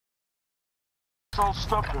all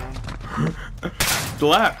stuck in.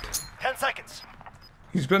 Left. 10 seconds.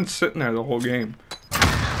 He's been sitting there the whole game.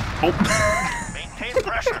 Oh. Maintain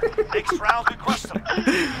pressure. Next round we crush them.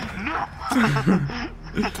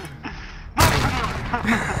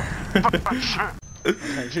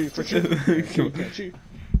 Can't shoot for sure. Can't shoot.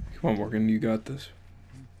 Come on, Morgan, you got this.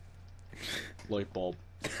 Light bulb.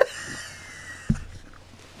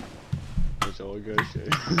 That's all I gotta say.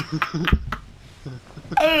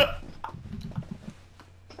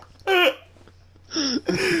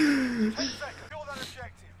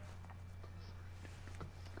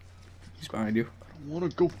 He's behind you. I don't wanna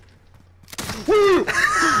go.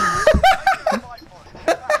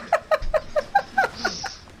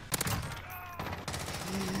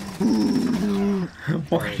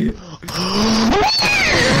 Morgan.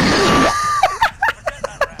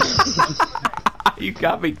 You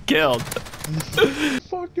got me killed.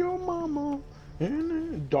 Fuck your mama.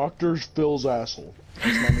 And Dr. Phil's asshole.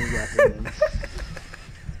 That's my new rapper name.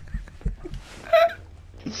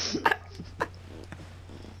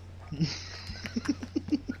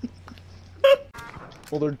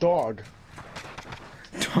 Well, they're dog.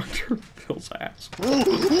 Dr. Phil's ass.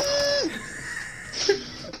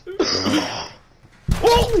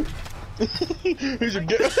 Oh! He's a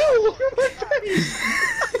gay. Oh, look at my face!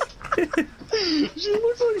 She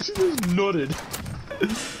looks like she just nutted.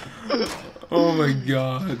 Oh my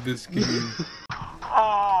god, this game.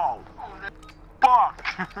 Oh, fuck.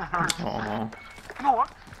 Aw. You know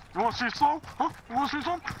what? You wanna see some? Huh? You wanna see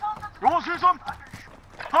some? You wanna see some?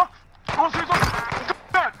 Huh? You wanna see some?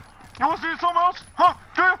 Dad, you wanna see something else? Huh?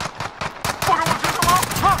 Do you? Fucking wanna see something else?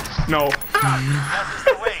 Huh? No. That is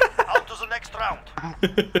the way. Out to the next round.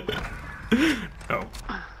 No.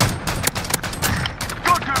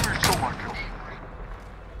 God damn me so much.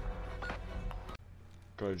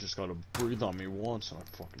 Guy just gotta breathe on me once and I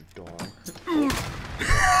fucking die.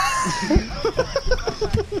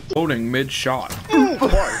 Loading mid-shot.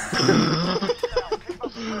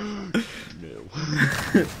 No.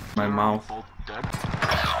 My mouth. Both dead.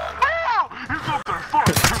 Oh! He's up there. Fuck.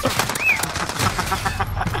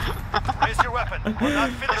 Raise your weapon. We're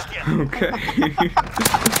not finished yet. Okay.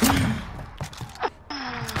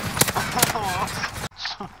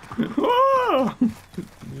 Whoa!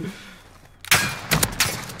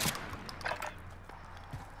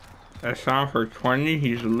 That's on for 20.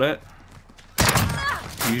 He's lit.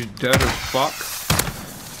 He's dead as fuck.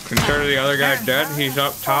 Consider the other guy dead. He's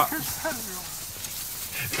up top.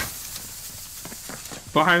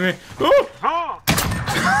 Behind me. Oh! Oh!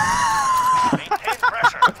 Maintain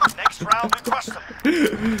pressure. Next round we crush them.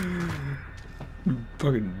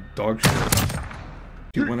 Fucking dog shit.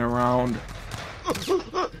 He went around.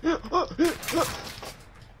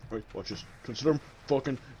 Wait, watch this. Consider him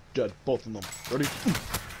fucking dead. Both of them. Ready?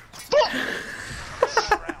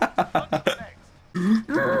 He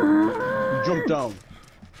jumped down.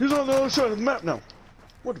 He's on the other side of the map now.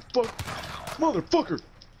 What the fuck? Motherfucker!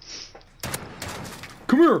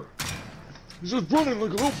 Come here. He's just running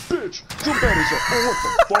like a little bitch. Jump at his ass. Oh, what the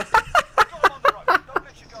fuck? Don't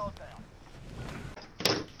let your guard down.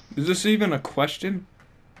 Is this even a question?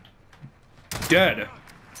 Dead.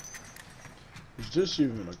 Is this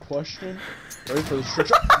even a question? Ready for the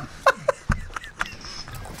stretch up?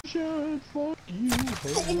 Fuck you.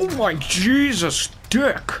 Oh my Jesus,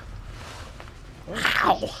 dick.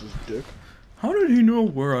 Ow. This is dick. How did he know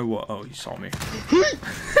where I was? Oh, he saw me.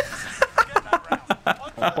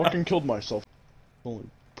 I fucking killed myself. It's only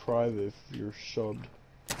private if you're subbed.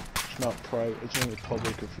 It's not private, it's only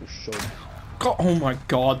public if you're subbed. God, oh my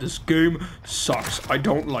god, this game sucks. I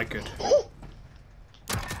don't like it.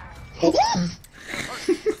 She's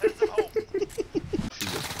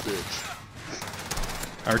a bitch.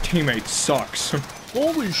 Our teammate sucks.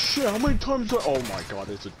 Holy shit, how many times do I— oh my god,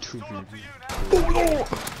 it's a 2v.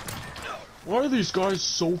 Why are these guys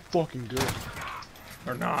so fucking good?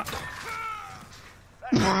 Or not.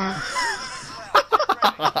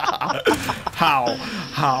 How?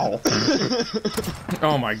 How?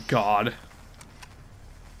 Oh my god.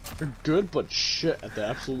 They're good, but shit at the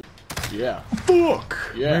absolute— yeah. Fuck!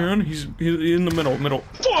 Yeah. Man, he's in the middle.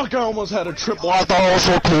 Fuck, I almost had a triple. I thought I was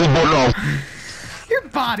so cool, but no. Your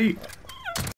body!